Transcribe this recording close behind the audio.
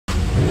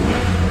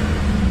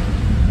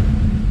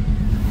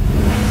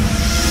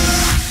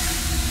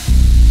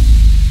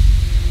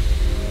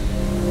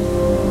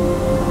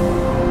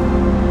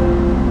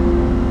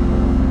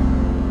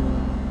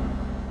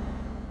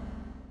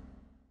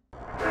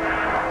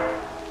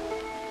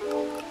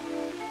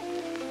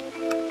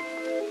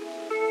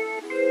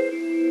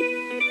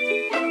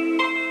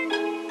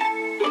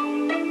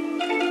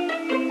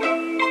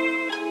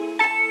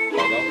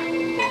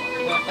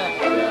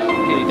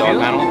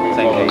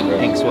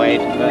suede,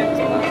 but it's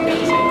all the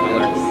same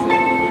color.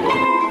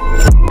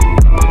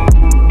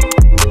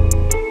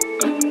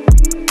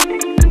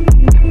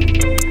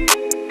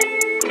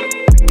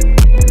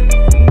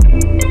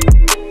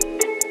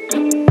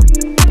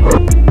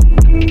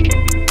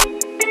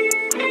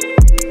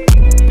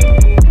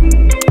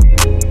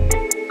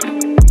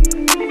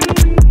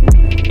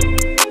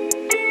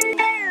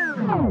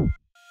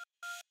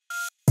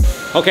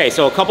 Okay,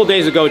 so a couple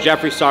days ago,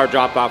 Jeffree Star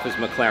dropped off his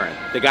McLaren.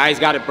 The guy's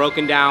got it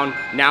broken down.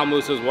 Now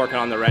Musa's working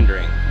on the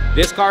rendering.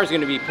 This car is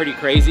gonna be pretty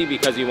crazy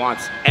because he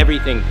wants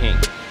everything pink,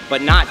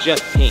 but not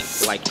just pink,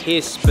 like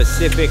his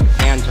specific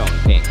Pantone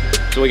pink.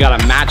 So we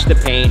gotta match the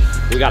paint,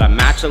 we gotta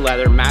match the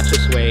leather, match the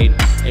suede,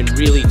 and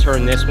really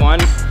turn this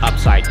one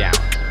upside down.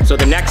 So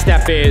the next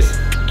step is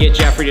get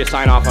Jeffree to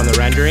sign off on the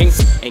rendering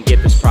and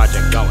get this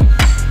project going.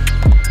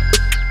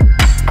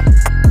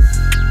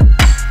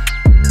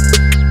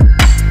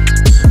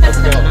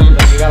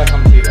 You gotta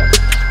come see this.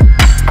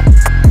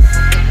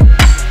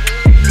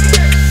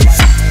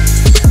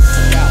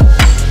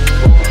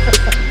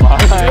 My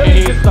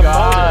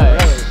God.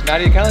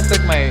 Maddie, it kind of looks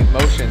like my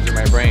emotions or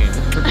my brain.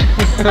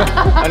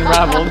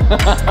 Unraveled.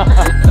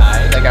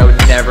 Like I would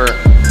never.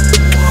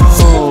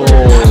 Whoa.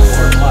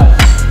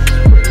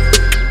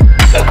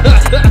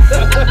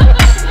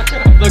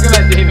 Look at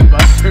that Dave and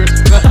Buster's.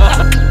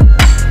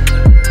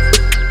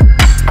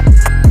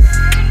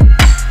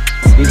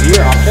 These are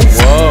your options.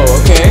 Whoa,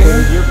 okay. These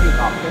are your pink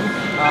options.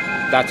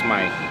 That's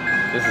my,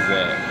 this is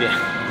it, yeah.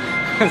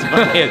 That's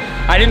funny.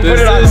 I didn't put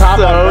it on top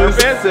on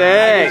purpose. Sick.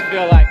 I just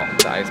feel like.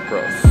 Dice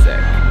Pro, sick.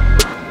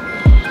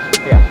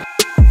 Yeah.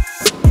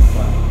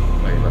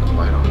 Oh, you left the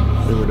light on.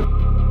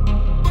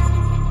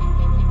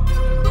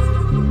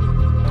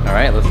 All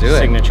right, let's do it.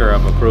 Signature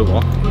of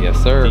approval. Yes,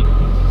 sir.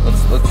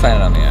 Let's sign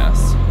it on the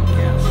ass.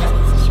 Yes,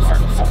 smart.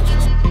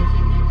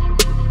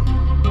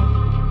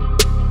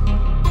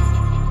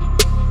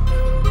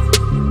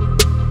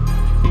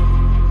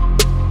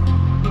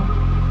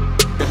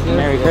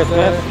 Merry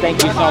Christmas.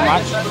 Thank you so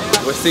much.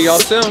 We'll see y'all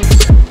soon.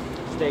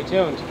 Stay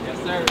tuned. Yes,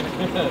 sir.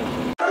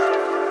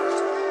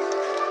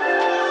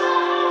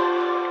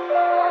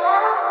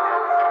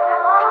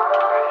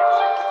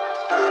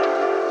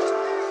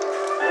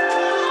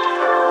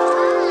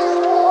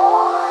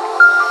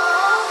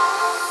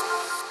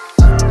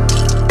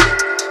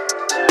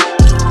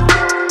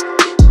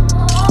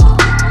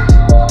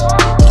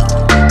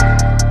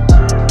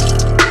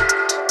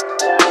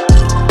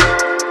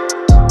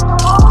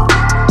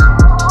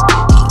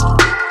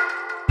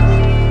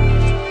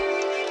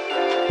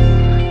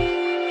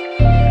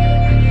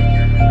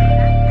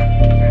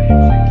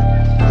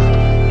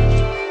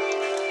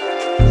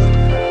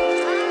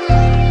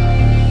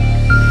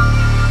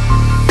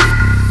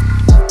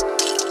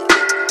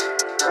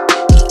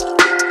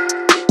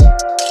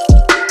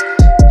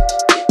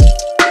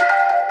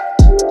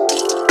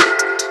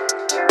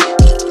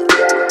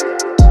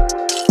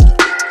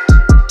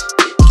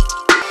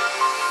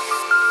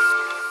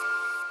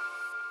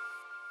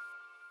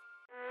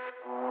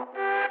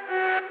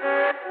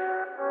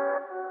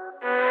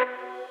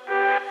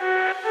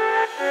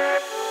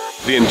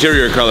 The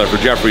interior color for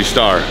Jeffree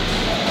Star.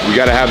 We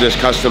gotta have this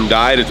custom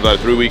dyed. It's about a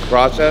 3-week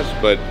process,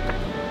 but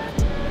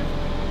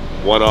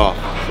one off.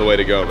 It's the way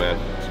to go, man.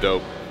 It's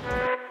dope.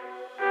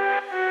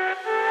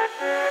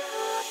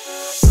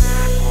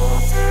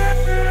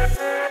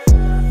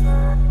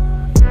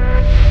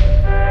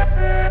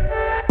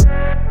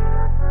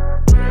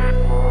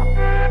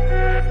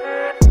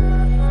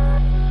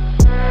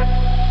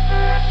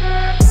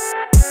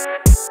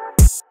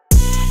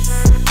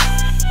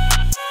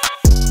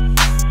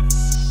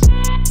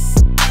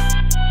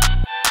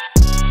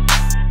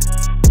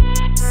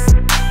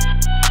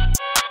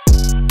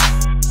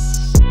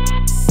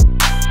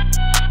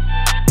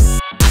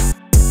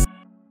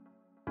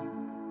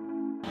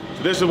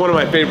 This is one of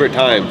my favorite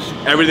times.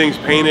 Everything's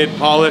painted,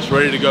 polished,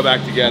 ready to go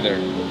back together.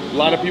 A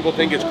lot of people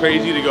think it's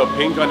crazy to go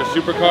pink on a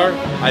supercar.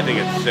 I think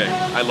it's sick.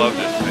 I love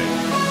this thing.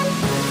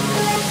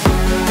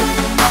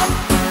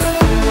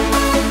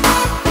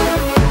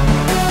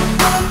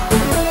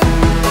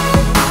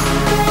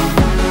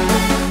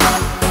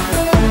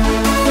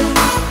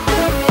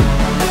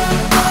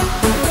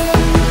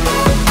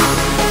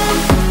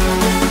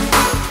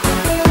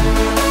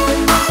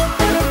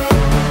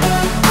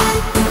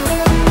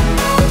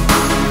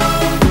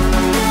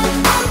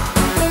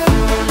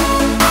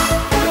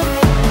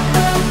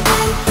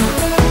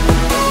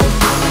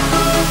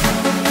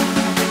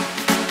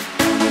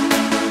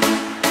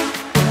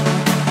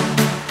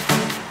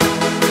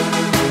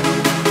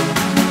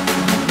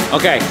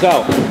 Okay,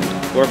 so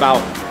we're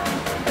about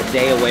a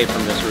day away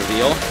from this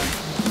reveal.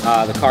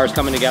 The car's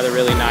coming together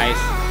really nice.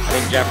 I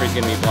think Jeffree's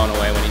gonna be blown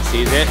away when he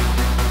sees it.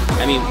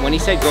 I mean, when he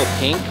said go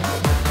pink,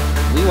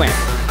 we went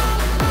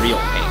real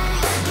pink.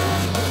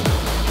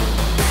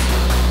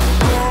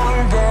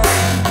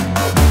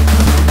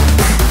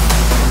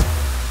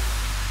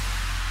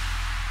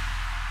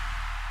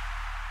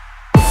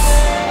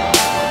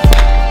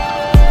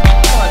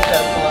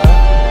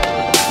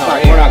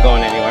 We're not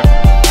going anywhere.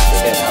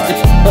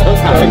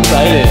 I'm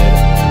excited.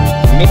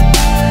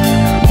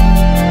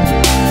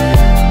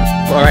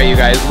 All right, you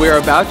guys, we're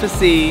about to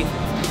see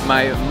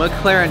my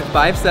McLaren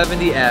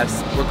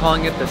 570S. We're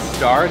calling it the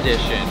Star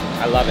Edition.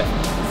 I love it.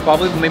 It's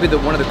probably maybe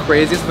one of the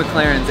craziest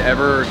McLarens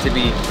ever to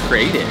be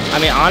created. I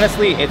mean,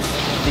 honestly, it's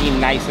the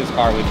nicest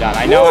car we've done.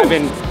 I know I've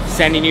been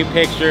sending you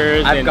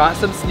pictures. I've got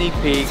some sneak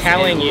peeks.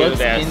 Telling it you looks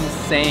this.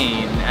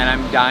 insane, and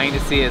I'm dying to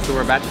see it. So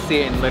we're about to see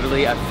it in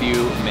literally a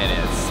few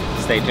minutes.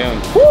 Stay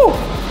tuned. Woo!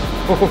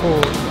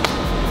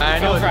 I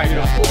know it's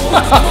beautiful. Oh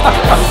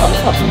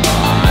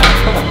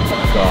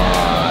my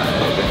God.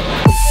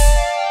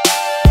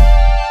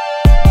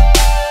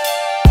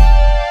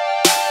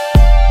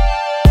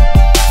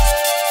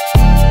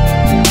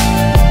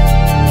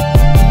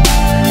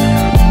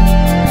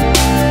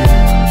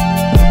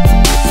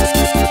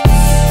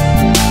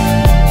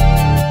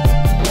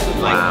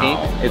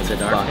 It's a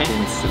dark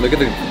pink. Look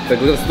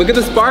at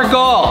the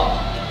sparkle!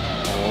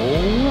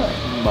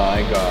 Oh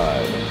my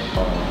God.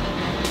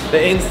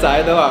 The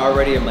inside though, I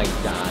already am like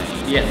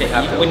dying.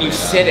 Yeah, when you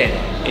sit in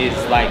it, is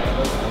like,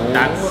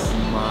 that's... Oh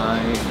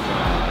my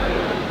God.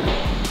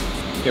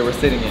 Okay, we're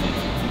sitting in it.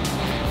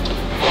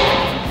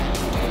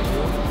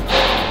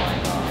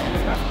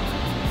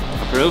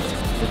 Approved?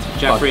 It's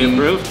Jeffree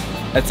approved?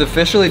 It's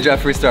officially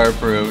Jeffree Star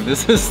approved.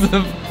 This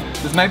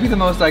might be the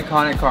most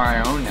iconic car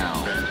I own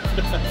now.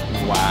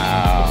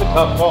 Wow. It's a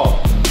tough call.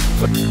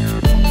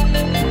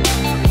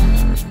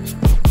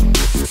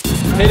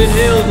 Hidden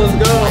Hills, let's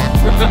go.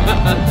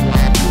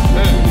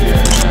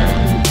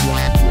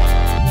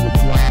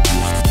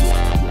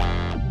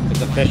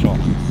 It's official.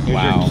 Here's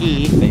Wow. your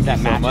key that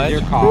matches much.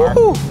 your car.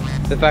 Woo!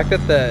 The fact that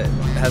it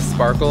has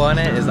sparkle on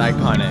it is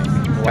iconic.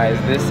 Guys,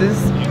 this is,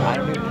 I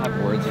don't even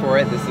have words for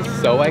it. This is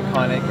so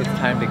iconic. It's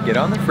time to get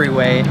on the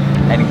freeway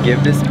and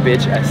give this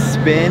bitch a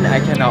spin. I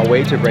cannot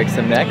wait to break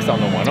some necks on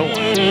the 101.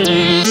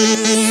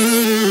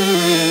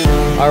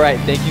 All right,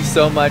 thank you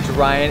so much,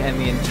 Ryan and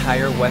the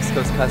entire West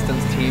Coast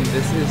Customs team.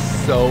 This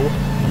is so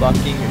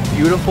fucking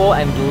beautiful,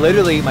 and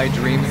literally my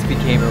dreams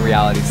became a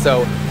reality.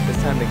 So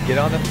it's time to get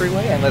on the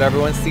freeway and let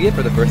everyone see it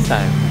for the first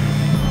time.